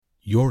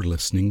You're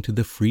listening to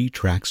the free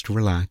Tracks to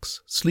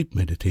Relax Sleep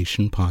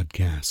Meditation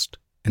podcast,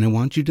 and I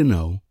want you to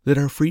know that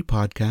our free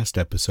podcast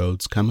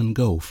episodes come and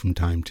go from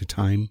time to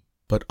time,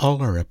 but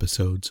all our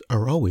episodes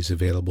are always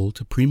available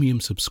to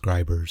premium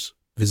subscribers.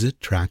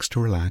 Visit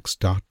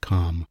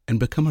trackstorelax.com and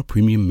become a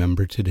premium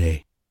member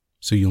today,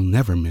 so you'll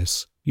never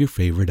miss your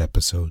favorite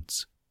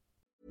episodes.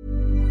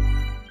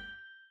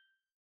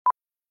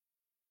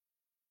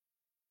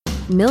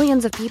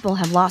 Millions of people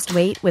have lost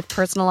weight with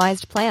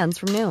personalized plans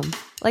from Noom.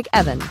 Like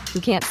Evan, who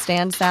can't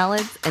stand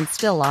salads and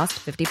still lost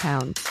 50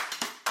 pounds.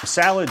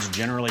 Salads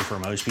generally for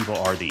most people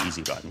are the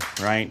easy button,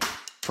 right?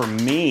 For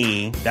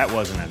me, that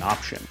wasn't an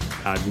option.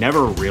 I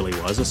never really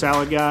was a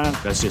salad guy.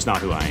 That's just not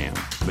who I am.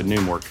 But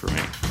Noom worked for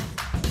me.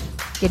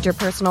 Get your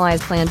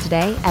personalized plan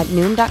today at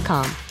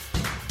Noom.com.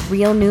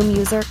 Real Noom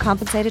user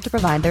compensated to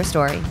provide their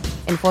story.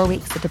 In 4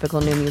 weeks, the typical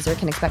Noom user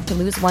can expect to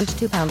lose 1 to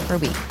 2 pounds per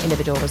week.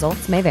 Individual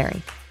results may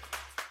vary.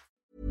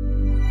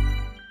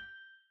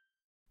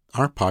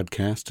 Our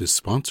podcast is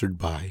sponsored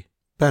by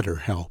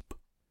BetterHelp.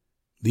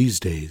 These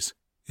days,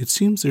 it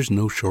seems there's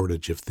no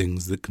shortage of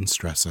things that can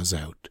stress us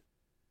out.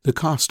 The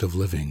cost of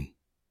living,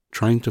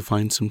 trying to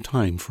find some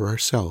time for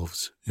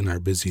ourselves in our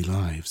busy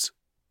lives,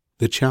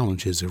 the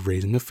challenges of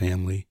raising a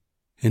family,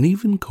 and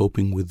even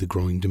coping with the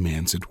growing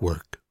demands at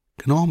work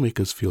can all make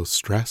us feel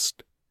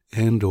stressed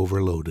and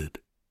overloaded.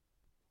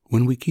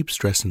 When we keep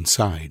stress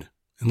inside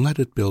and let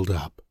it build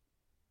up,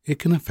 it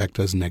can affect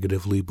us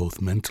negatively both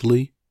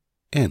mentally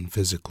and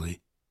physically.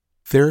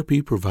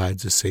 Therapy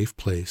provides a safe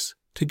place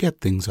to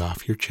get things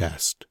off your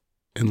chest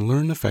and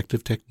learn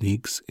effective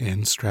techniques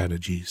and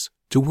strategies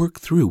to work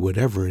through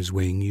whatever is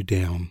weighing you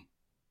down.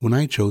 When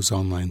I chose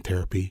online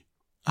therapy,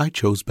 I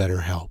chose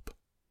BetterHelp,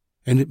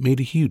 and it made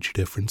a huge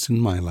difference in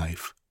my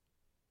life.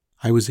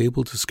 I was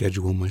able to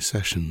schedule my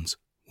sessions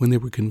when they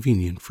were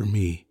convenient for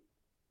me,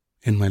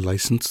 and my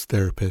licensed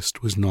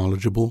therapist was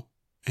knowledgeable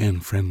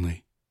and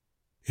friendly.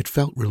 It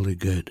felt really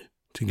good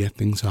to get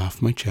things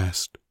off my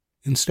chest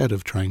instead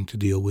of trying to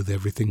deal with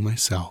everything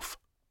myself.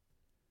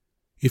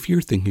 If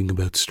you're thinking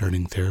about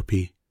starting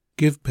therapy,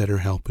 give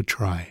BetterHelp a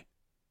try.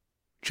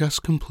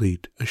 Just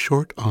complete a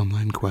short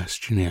online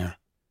questionnaire,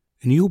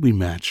 and you'll be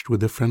matched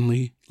with a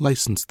friendly,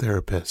 licensed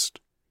therapist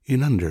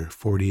in under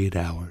 48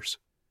 hours.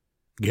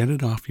 Get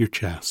it off your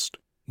chest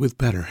with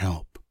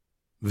BetterHelp.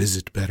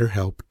 Visit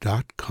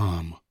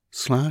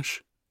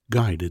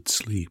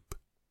betterhelp.com/guidedsleep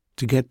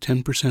to get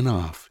 10%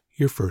 off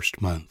your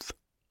first month.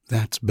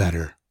 That's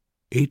better.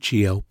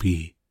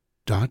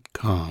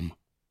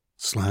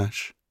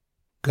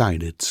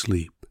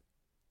 HELP.com/guidedsleep.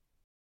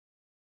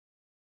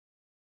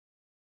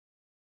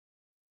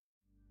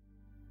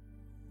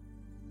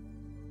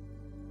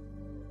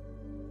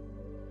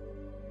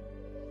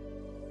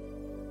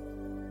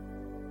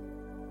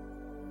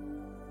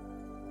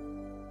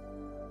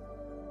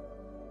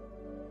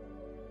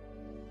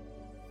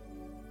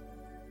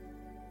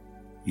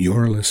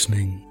 You're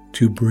listening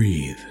to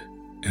Breathe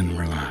and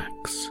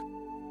Relax,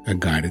 a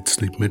guided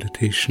sleep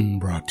meditation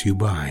brought to you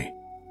by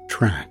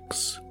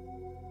Tracks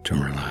to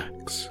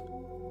Relax.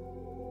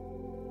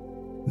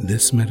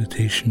 This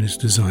meditation is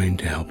designed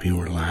to help you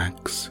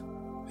relax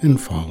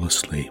and fall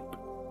asleep.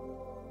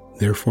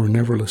 Therefore,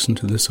 never listen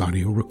to this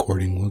audio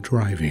recording while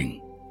driving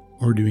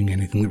or doing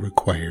anything that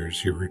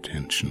requires your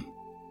attention.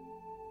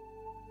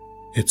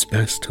 It's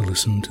best to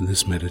listen to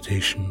this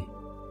meditation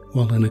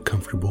while in a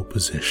comfortable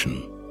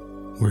position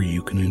where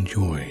you can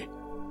enjoy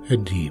a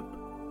deep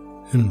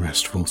and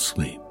restful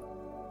sleep.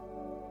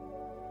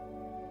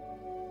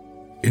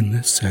 In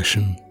this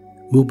session,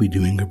 we'll be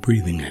doing a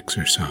breathing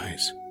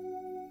exercise,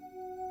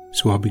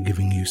 so I'll be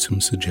giving you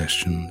some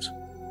suggestions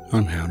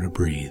on how to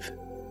breathe.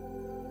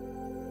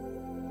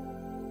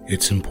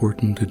 It's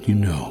important that you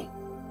know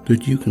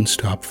that you can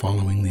stop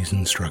following these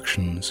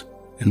instructions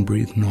and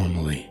breathe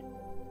normally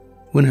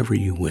whenever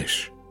you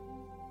wish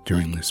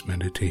during this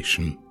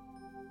meditation.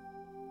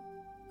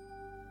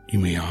 You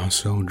may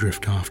also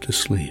drift off to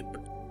sleep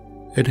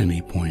at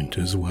any point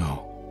as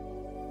well.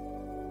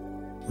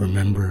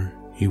 Remember,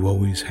 you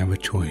always have a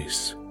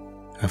choice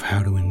of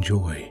how to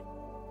enjoy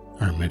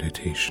our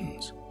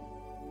meditations.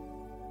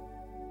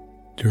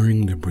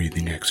 During the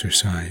breathing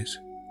exercise,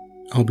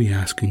 I'll be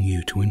asking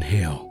you to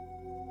inhale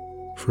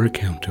for a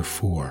count of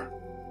 4,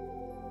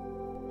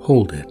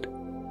 hold it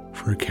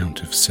for a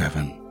count of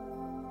 7,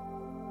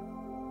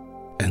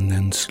 and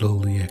then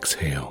slowly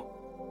exhale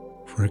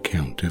for a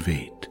count of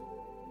 8.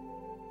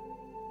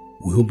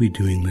 We'll be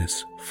doing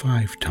this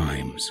 5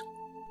 times.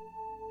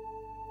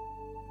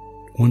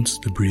 Once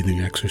the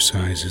breathing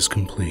exercise is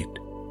complete,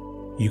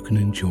 you can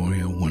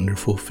enjoy a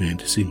wonderful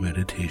fantasy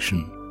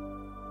meditation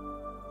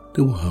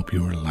that will help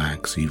you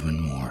relax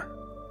even more,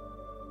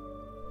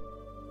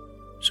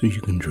 so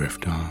you can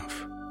drift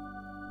off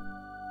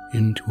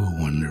into a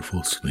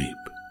wonderful sleep.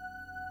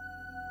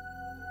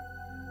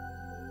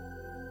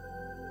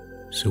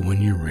 So when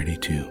you're ready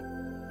to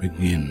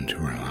begin to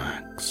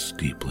relax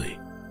deeply,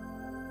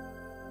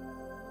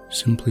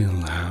 simply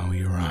allow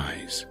your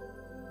eyes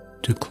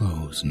to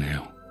close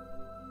now.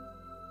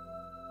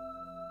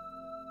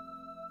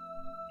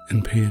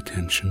 and pay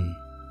attention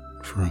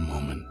for a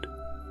moment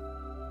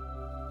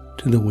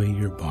to the way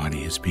your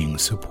body is being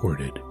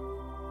supported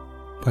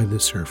by the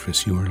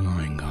surface you are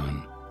lying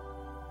on,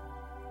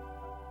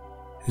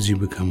 as you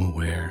become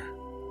aware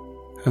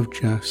of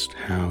just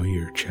how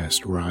your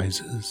chest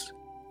rises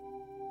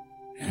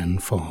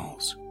and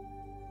falls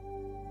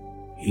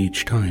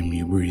each time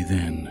you breathe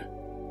in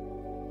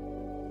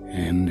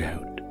and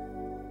out.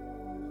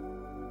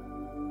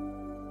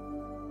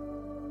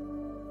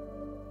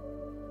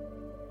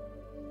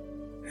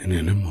 And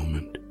in a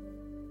moment,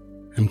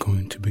 I'm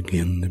going to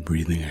begin the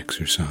breathing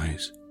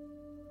exercise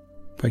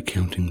by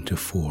counting to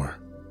 4.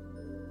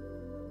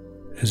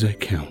 As I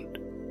count,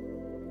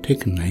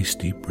 take a nice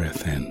deep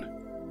breath in.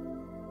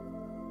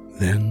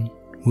 Then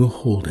we'll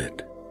hold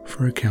it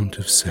for a count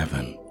of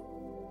 7,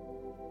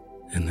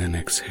 and then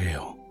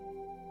exhale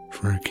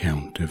for a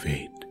count of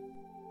 8.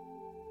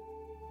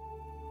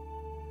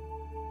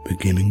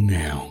 Beginning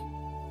now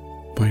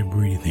by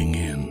breathing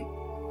in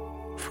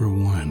for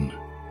 1,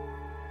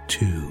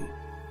 2,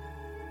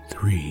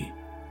 3,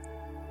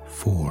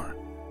 4.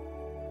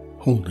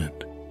 Hold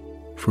it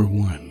for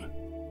 1,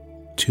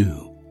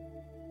 2,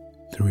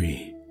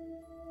 3,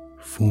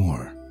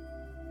 4,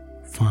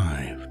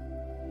 5,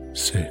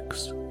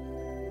 6,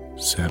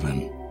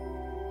 7.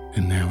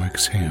 And now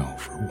exhale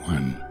for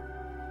 1,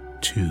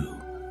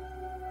 2,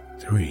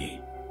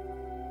 3,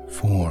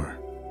 4,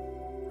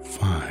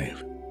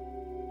 5,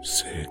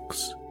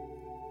 6,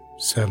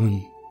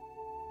 7,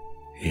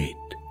 8.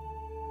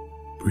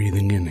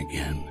 Breathing in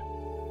again.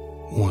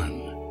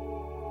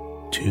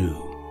 1,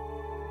 2,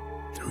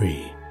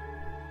 3,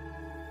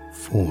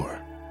 4.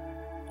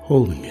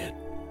 Holding it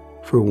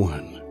for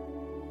 1,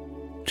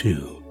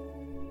 2,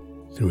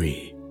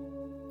 3,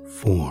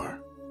 4,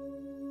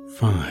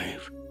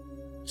 5,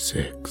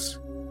 6,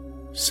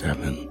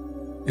 7.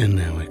 And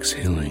now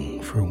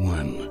exhaling for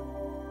 1,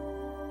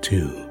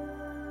 2,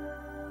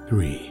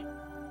 3,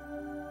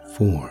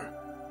 4,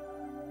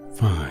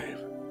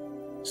 5,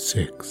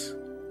 6,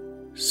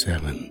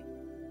 7,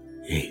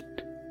 8.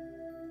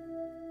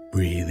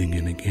 Breathing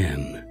in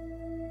again.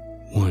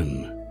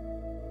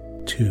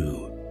 1,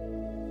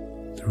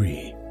 2,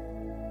 3,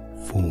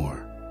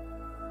 4.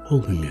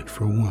 Holding it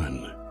for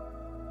 1,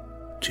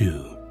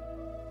 2,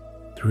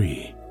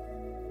 3,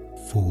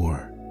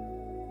 4,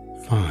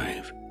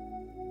 5,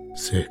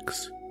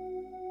 6,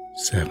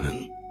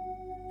 7.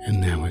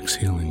 And now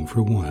exhaling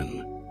for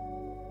 1,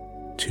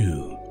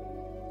 2,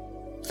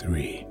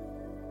 3,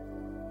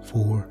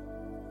 4,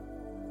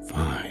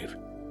 5,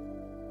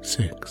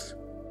 6,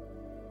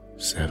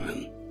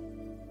 7,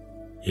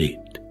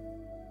 8.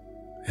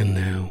 And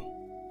now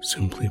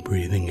simply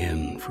breathing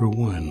in for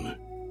 1,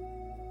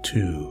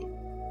 2,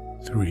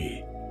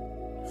 3,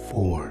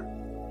 4,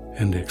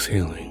 and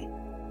exhaling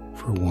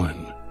for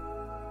 1,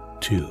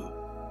 2,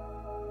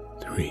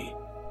 3,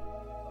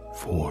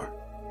 4.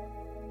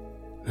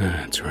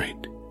 That's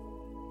right.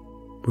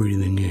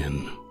 Breathing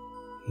in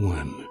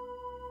 1,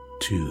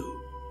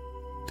 2,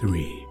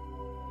 3,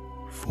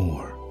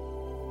 4,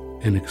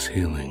 and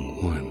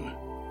exhaling 1,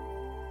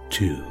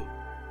 2,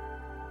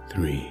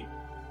 3,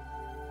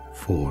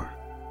 4,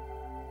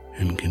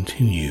 and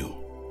continue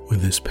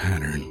with this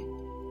pattern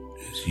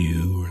as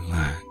you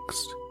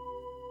relax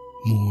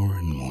more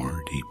and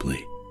more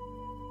deeply.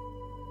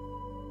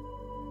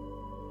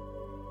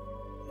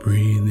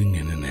 Breathing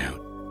in and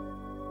out,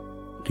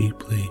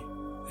 deeply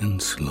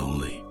and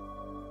slowly,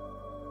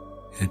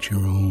 at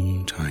your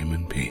own time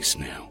and pace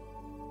now,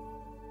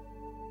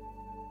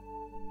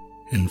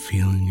 and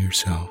feeling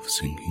yourself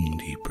sinking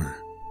deeper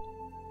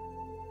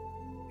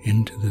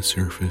into the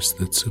surface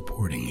that's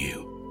supporting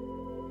you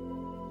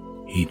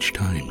each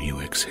time you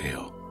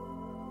exhale.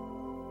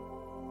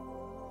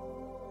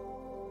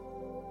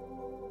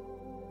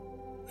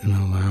 And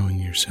allowing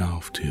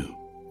yourself to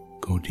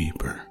go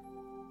deeper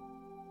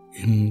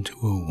into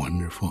a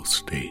wonderful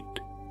state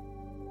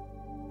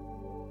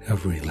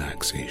of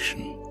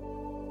relaxation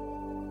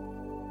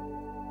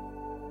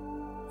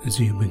as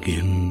you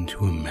begin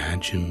to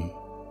imagine,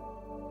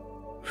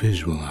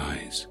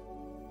 visualize,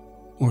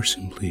 or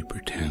simply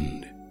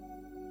pretend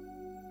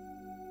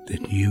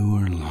that you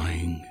are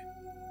lying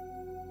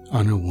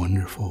on a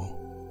wonderful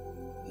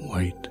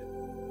white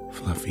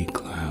fluffy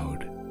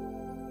cloud.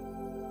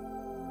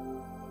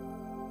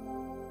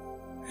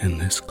 And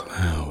this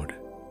cloud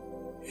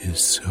is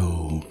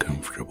so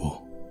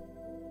comfortable.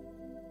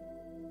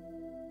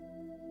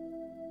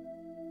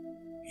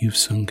 You've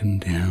sunken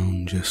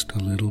down just a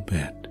little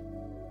bit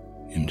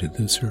into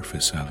the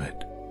surface of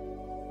it,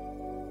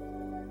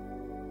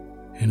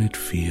 and it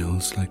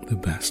feels like the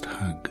best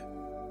hug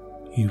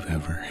you've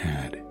ever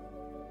had.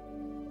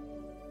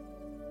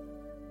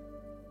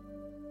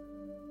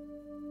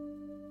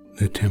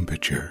 The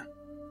temperature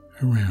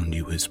around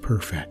you is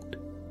perfect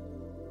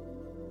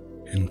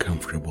and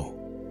comfortable,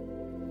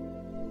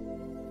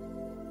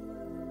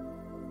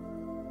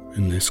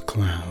 and this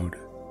cloud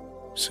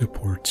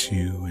supports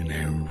you in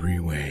every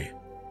way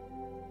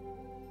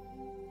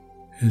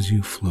as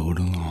you float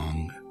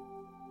along,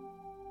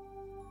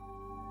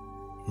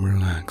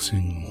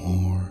 relaxing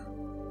more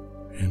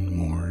and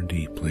more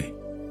deeply.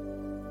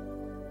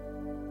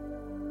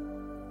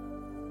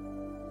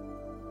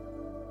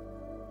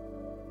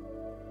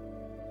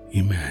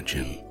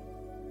 Imagine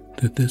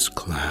that this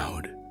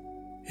cloud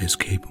is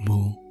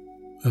capable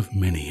of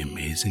many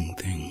amazing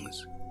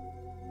things,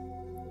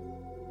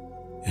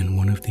 and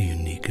one of the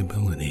unique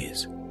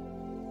abilities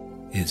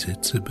is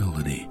its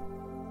ability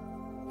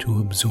to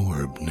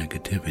absorb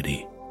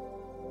negativity,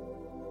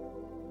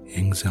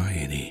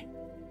 anxiety,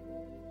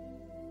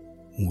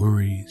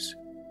 worries,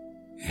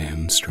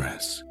 and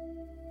stress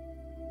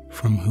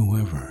from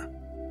whoever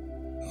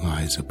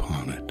lies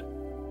upon it.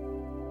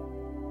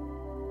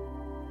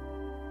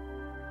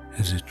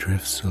 As it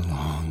drifts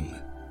along,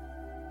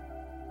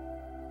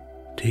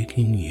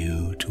 taking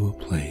you to a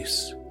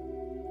place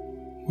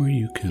where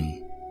you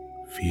can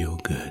feel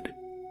good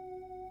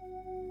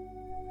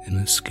and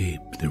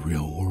escape the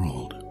real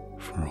world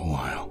for a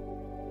while.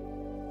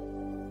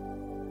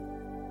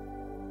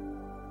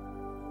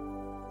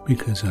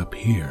 Because up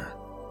here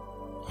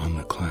on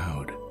the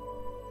cloud,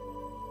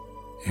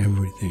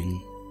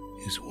 everything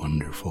is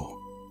wonderful,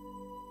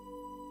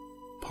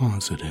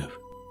 positive,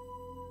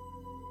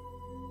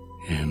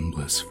 and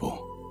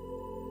blissful.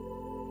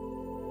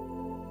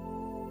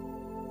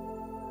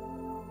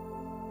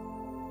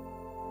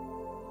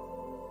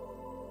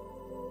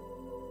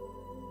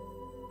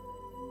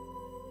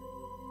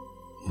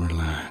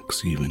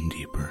 Relax even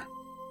deeper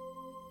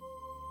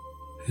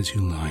as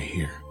you lie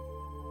here,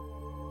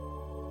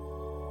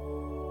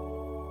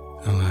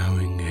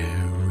 allowing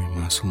every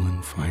muscle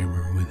and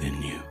fiber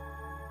within you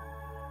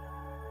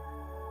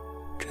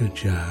to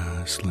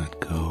just let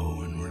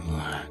go and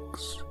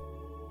relax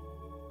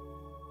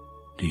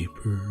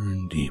deeper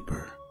and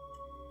deeper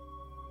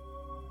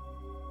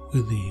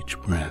with each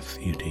breath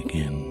you take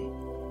in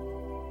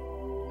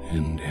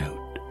and out.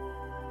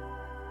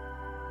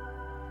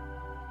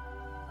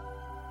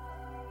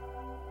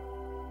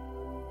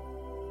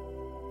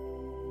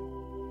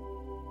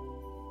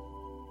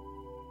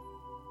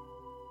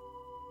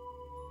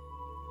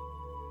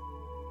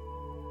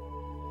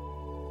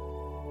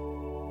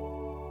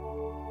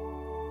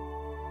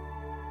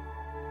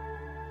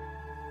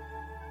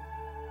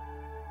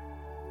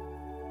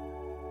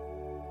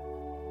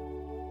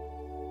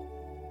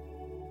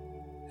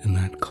 And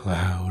that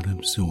cloud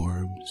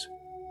absorbs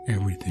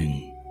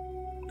everything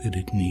that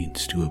it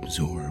needs to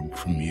absorb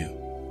from you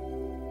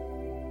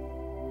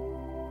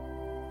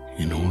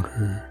in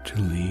order to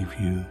leave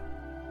you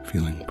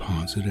feeling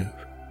positive,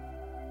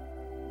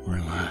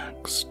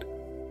 relaxed,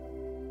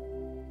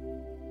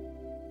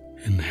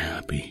 and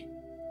happy.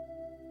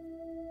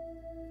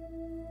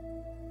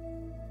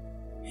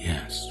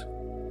 Yes,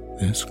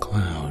 this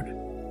cloud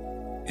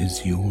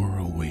is your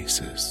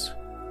oasis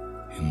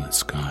in the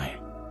sky.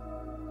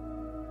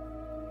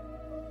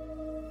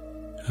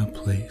 A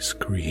place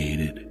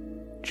created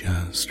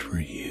just for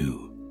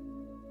you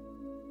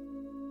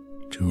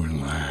to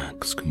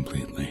relax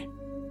completely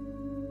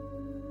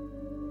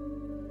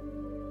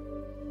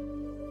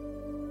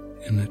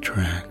and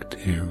attract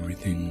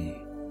everything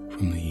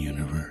from the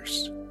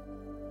universe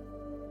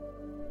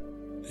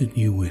that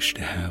you wish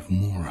to have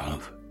more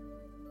of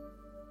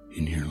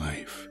in your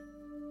life.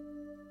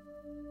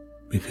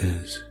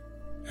 Because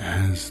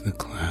as the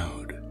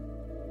cloud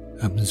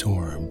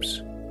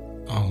absorbs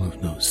all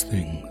of those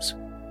things,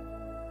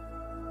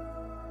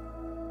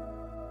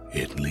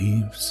 it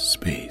leaves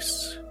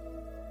space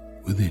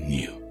within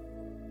you,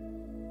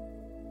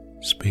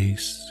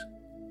 space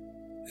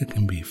that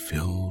can be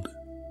filled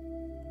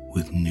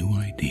with new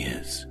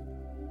ideas,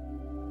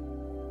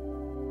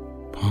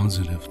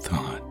 positive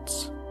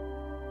thoughts,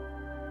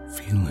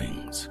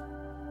 feelings,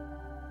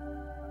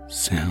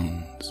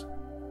 sounds,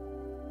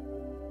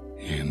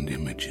 and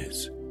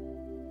images.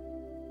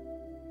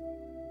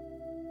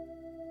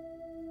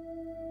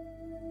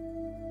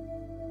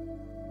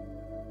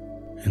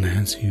 And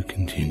as you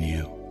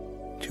continue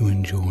to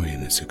enjoy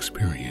this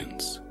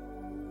experience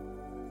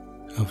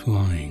of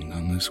lying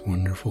on this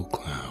wonderful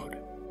cloud,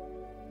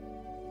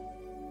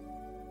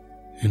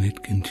 and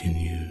it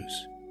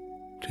continues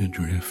to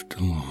drift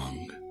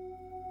along,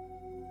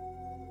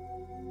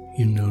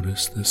 you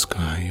notice the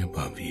sky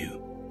above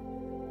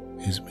you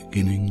is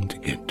beginning to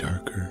get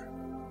darker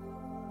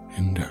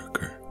and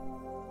darker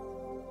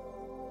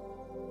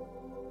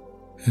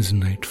as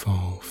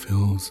nightfall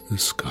fills the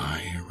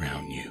sky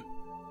around you.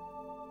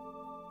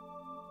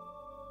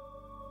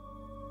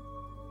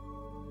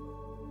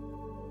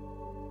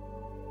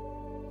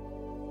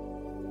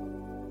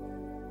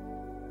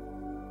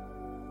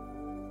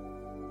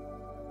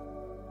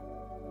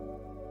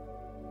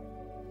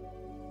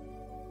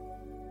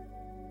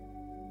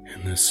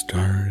 And the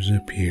stars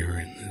appear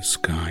in the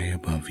sky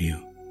above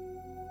you,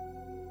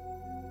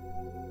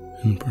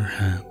 and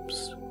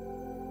perhaps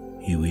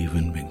you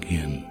even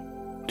begin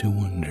to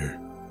wonder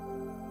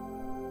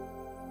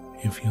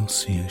if you'll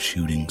see a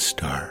shooting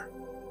star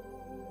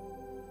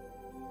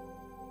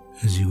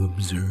as you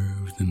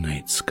observe the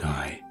night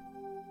sky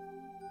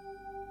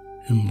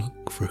and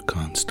look for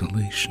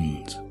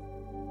constellations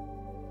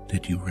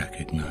that you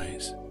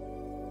recognize.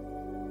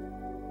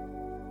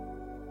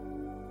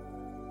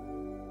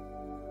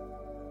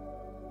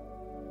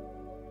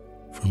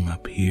 From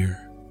up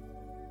here,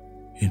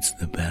 it's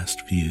the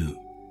best view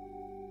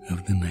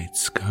of the night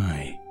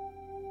sky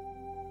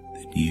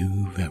that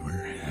you've ever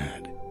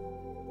had.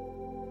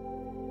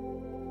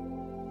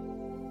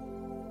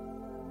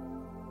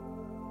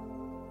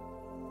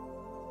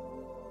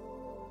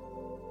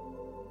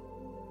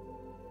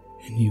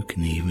 And you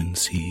can even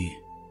see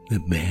the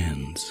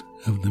bands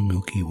of the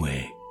Milky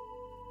Way,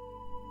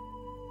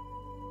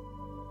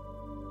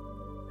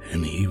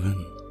 and even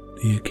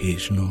the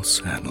occasional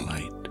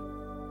satellite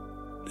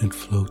that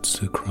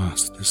floats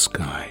across the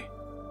sky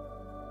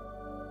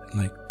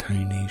like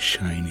tiny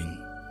shining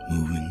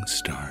moving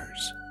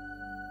stars.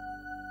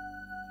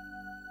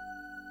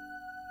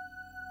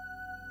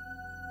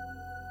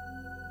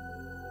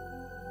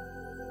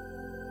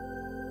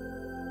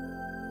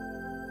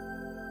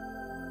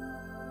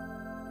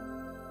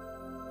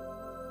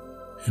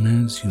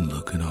 And as you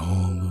look at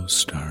all those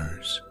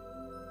stars,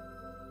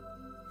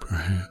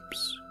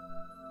 perhaps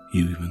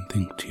you even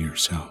think to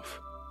yourself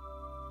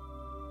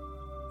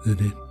that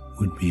it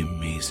would be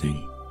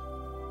amazing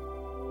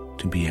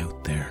to be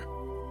out there,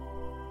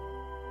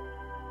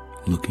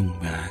 looking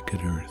back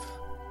at Earth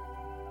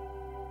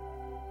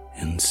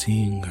and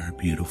seeing our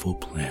beautiful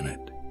planet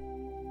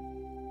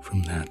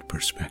from that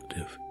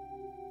perspective.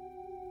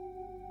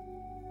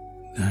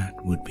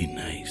 That would be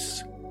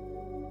nice,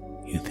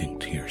 you think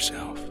to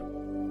yourself,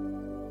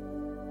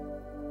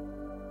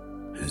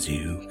 as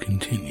you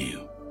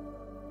continue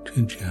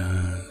to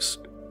just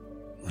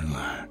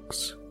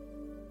relax.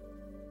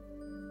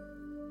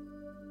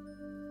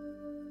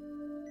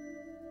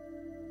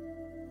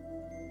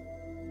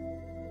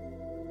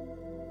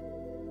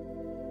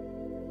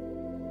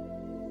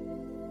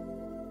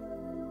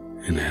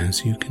 And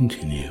as you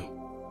continue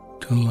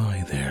to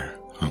lie there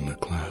on the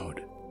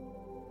cloud,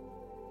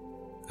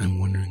 I'm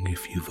wondering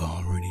if you've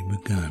already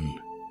begun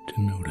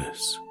to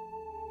notice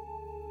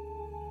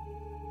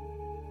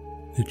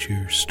that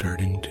you're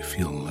starting to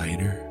feel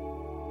lighter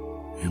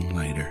and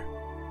lighter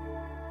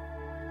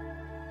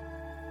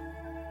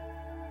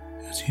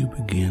as you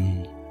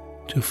begin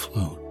to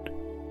float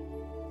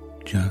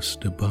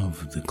just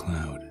above the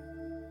cloud.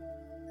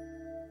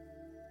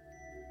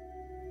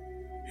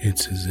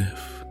 It's as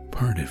if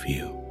part of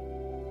you,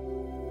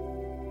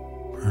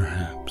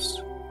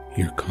 perhaps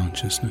your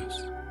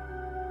consciousness,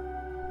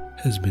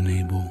 has been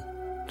able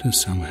to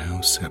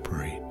somehow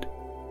separate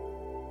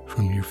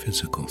from your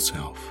physical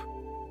self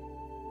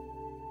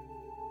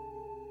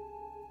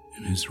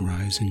and is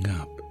rising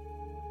up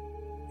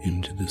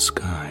into the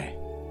sky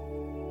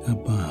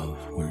above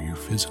where your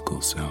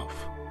physical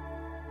self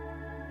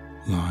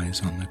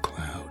lies on the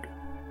cloud.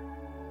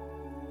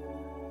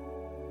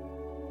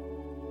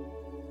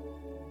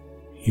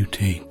 You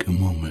take a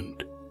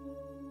moment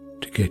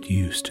to get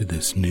used to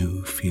this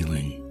new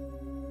feeling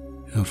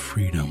of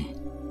freedom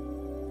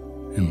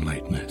and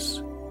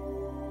lightness,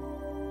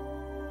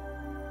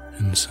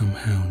 and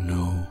somehow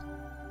know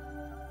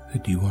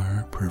that you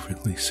are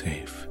perfectly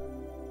safe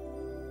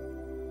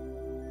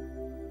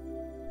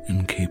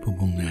and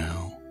capable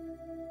now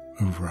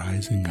of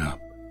rising up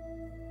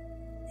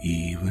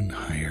even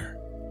higher,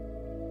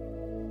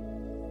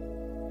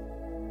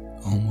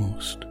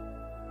 almost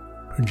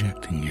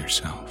projecting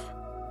yourself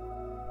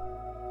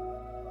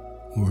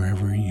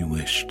wherever you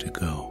wish to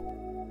go.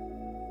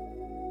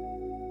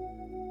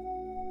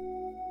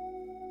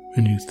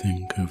 And you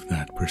think of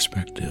that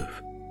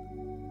perspective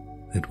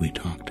that we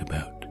talked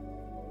about,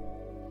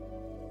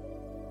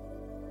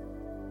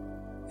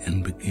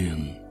 and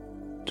begin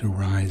to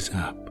rise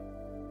up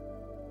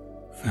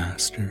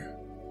faster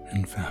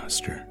and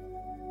faster,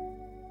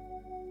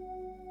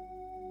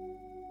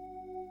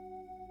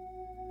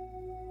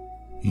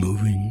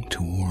 moving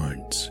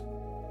towards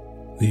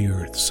the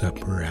Earth's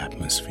upper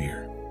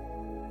atmosphere.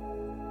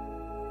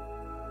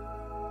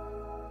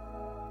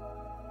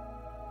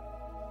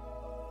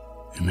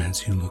 And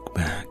as you look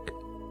back,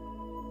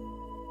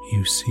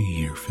 you see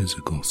your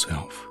physical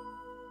self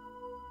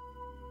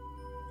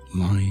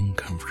lying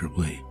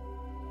comfortably,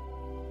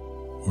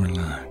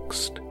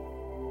 relaxed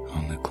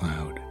on the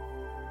cloud,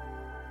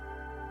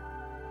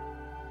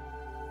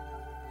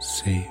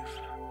 safe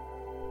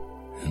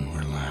and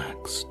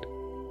relaxed.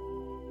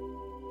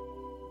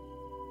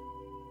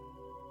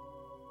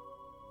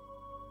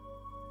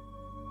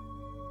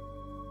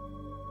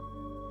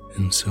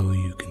 And so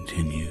you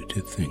continue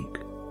to think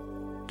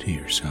to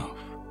yourself,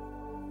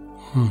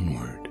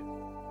 onward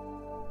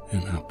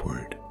and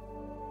upward,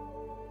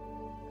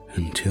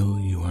 until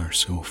you are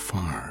so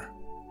far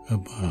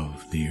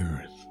above the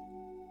earth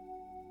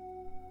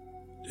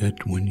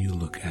that when you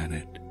look at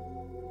it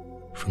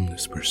from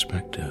this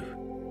perspective,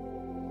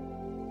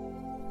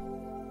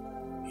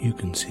 you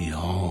can see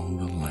all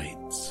the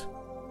lights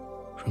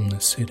from the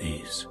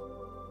cities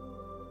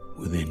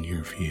within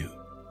your view,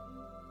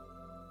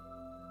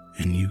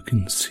 and you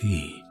can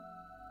see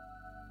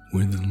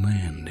where the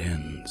land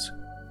ends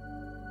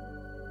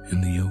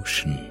and the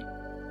ocean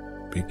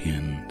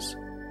begins,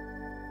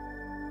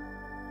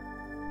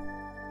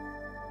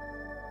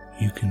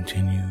 you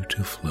continue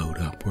to float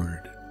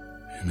upward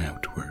and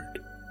outward,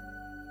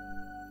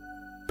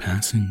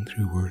 passing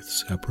through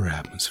Earth's upper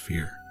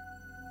atmosphere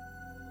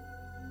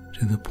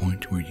to the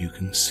point where you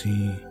can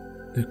see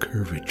the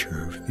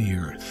curvature of the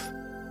Earth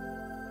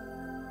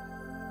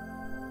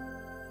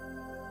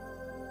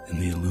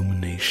and the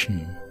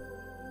illumination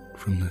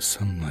from the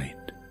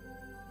sunlight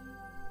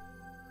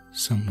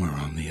somewhere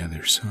on the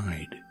other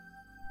side,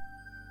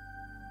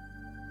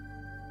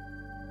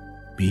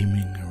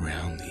 beaming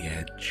around the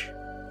edge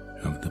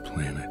of the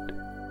planet.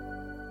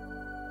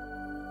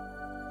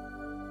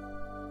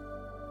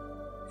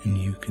 And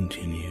you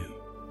continue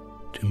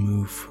to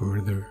move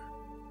further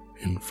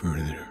and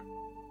further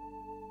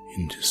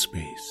into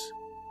space.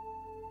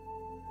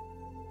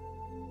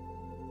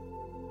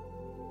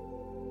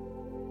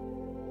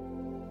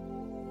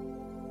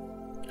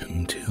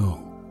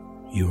 Until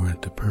you are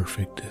at the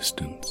perfect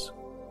distance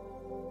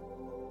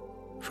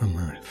from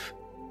Earth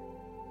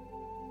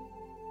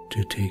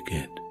to take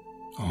it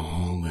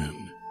all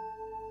in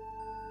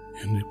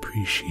and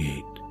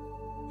appreciate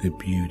the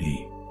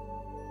beauty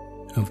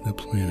of the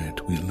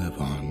planet we live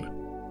on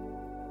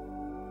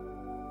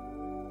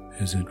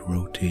as it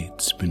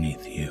rotates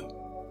beneath you,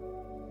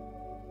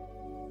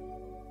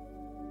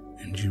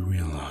 and you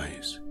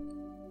realize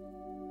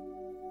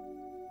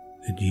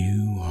that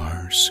you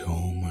are so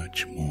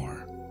much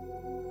more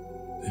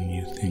than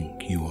you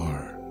think you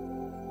are.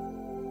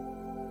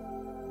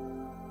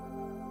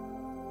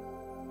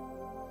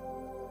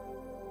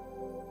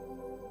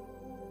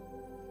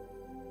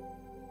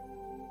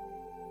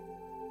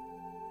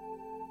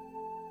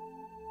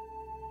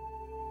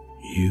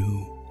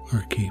 You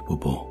are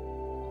capable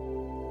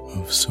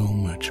of so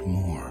much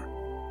more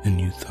than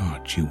you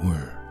thought you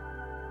were.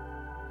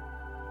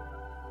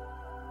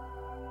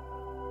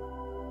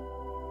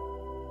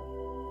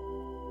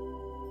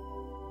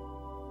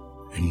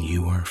 And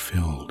you are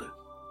filled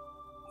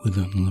with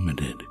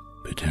unlimited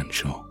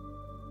potential,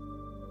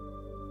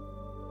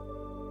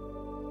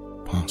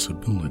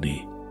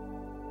 possibility,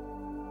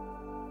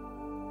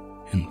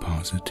 and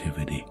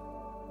positivity.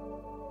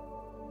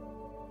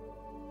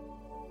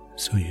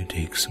 So you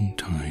take some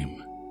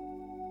time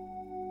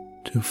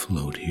to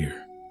float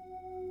here,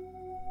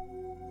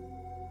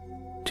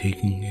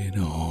 taking it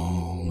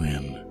all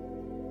in.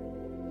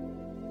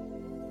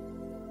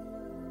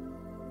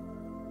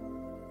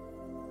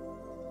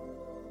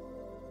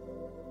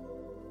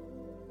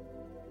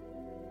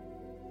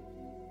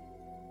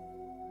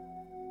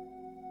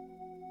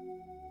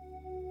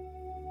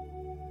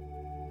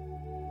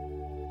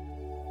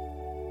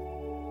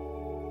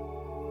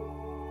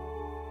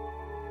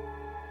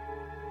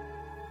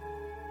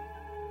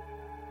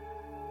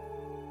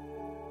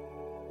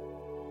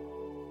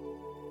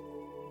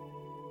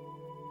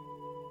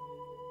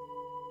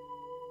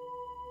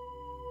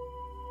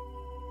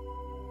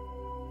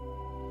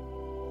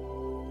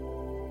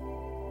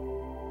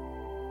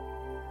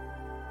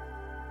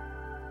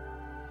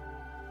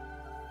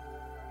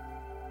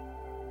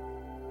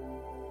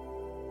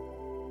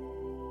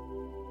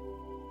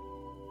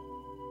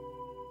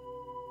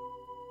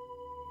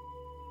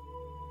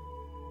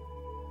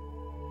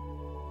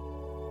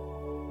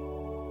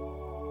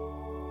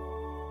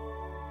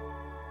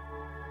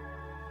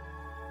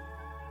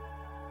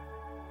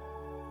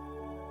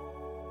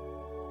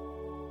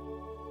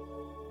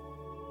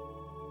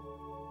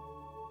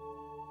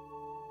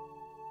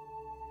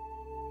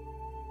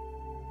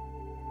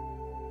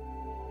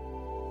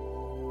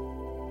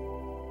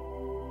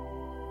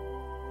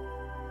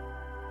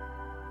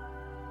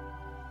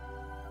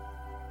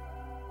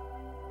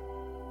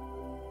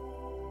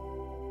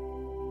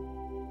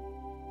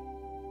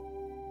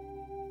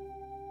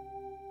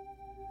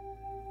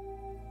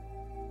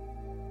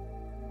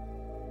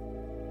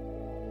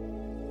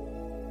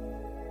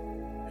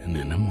 And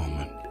in a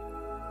moment,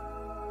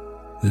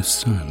 the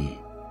sun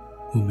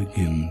will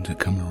begin to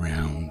come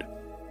around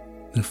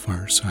the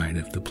far side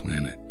of the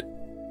planet,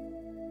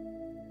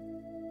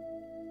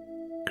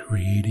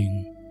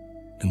 creating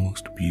the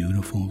most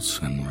beautiful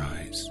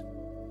sunrise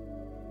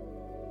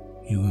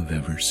you have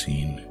ever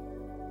seen.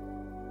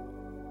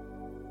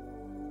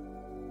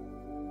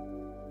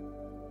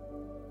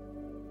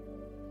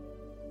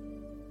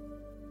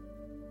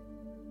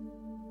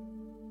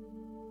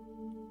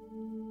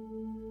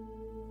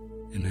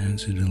 And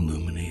as it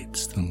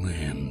illuminates the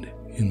land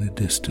in the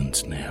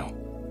distance now,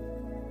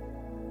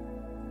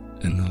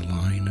 and the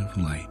line of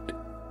light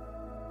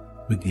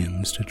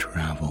begins to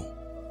travel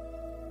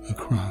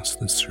across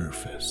the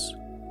surface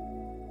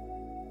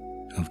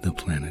of the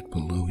planet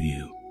below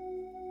you,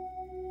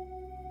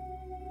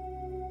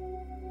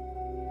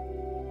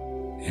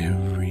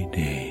 every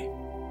day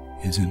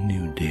is a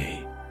new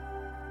day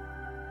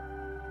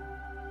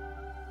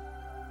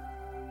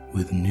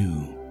with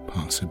new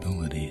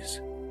possibilities,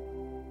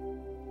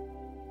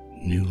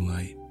 new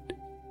light,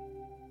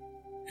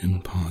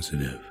 and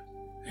positive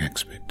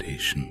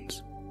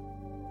expectations.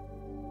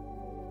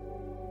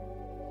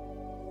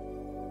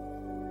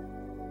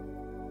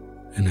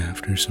 And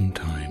after some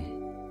time,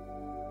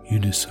 you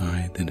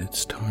decide that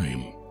it's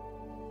time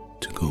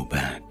to go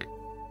back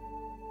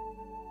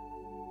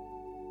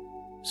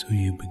So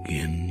you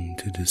begin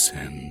to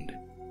descend,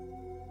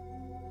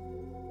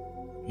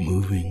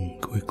 moving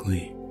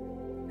quickly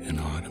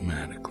and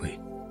automatically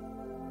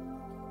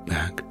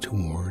back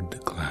toward the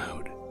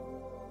cloud,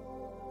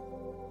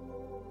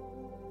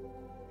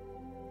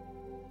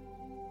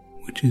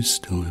 which is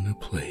still in a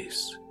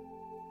place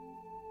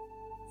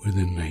where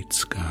the night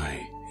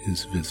sky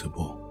is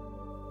visible.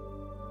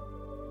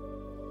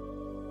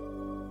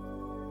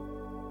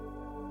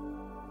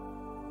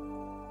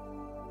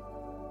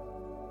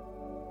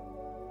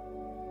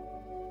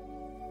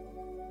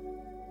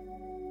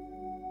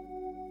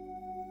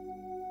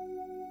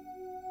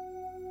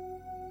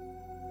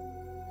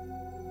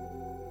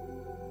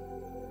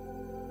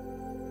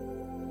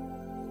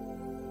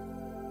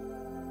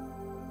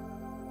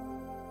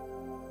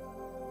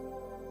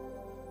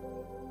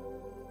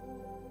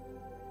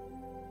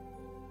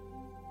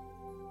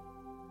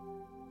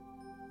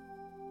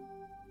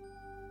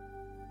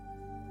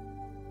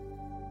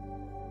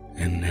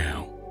 And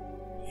now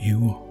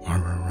you are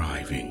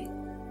arriving,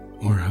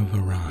 or have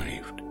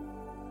arrived,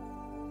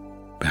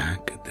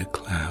 back at the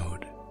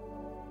cloud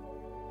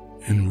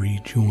and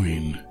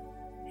rejoin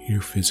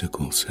your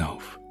physical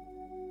self.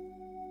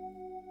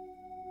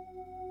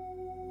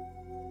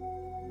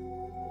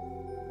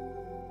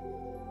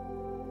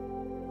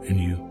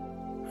 And you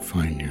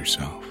find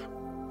yourself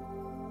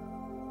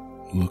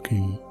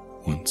looking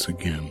once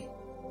again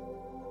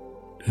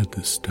at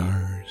the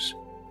stars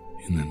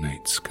in the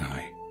night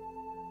sky,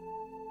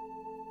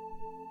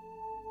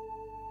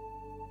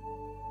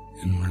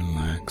 and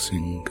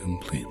relaxing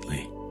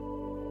completely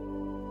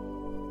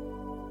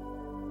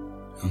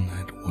on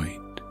that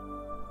white,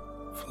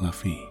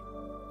 fluffy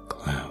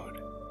cloud.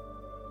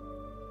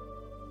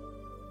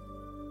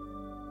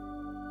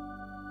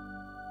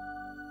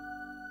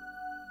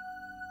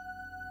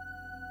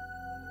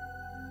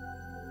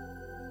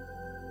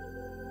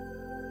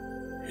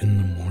 In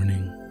the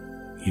morning,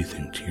 you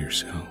think to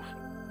yourself,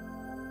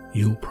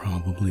 you'll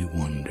probably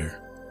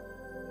wonder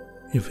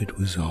if it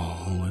was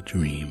all a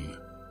dream.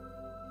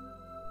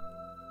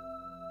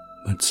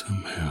 But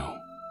somehow,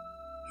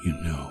 you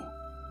know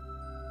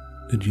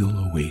that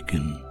you'll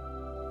awaken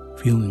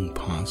feeling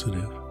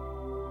positive,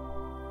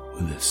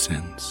 with a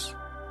sense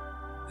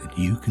that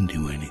you can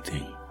do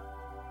anything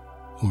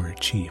or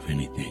achieve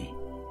anything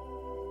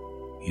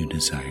you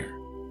desire.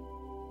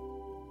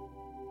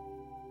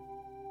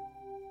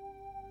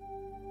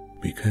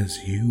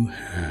 Because you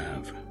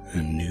have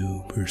a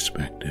new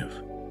perspective,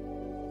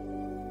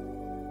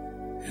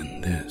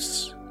 and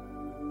this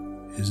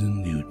is a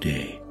new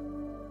day.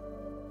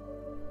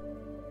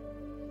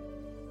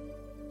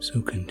 So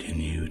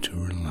continue to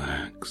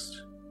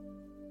relax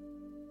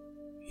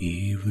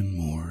even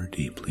more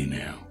deeply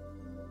now,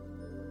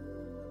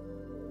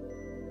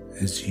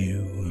 as you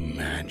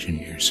imagine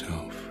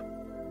yourself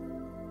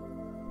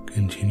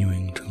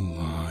continuing to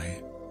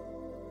lie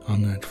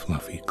on that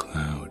fluffy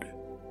cloud,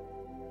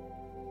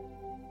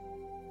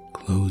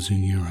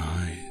 closing your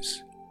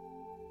eyes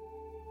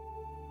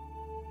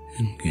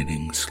and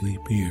getting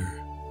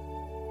sleepier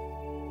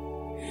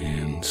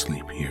and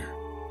sleepier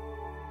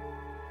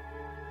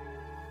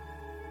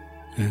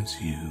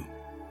as you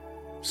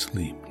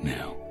sleep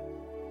now.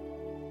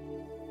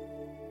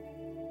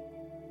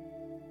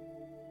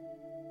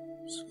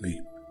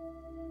 Sleep.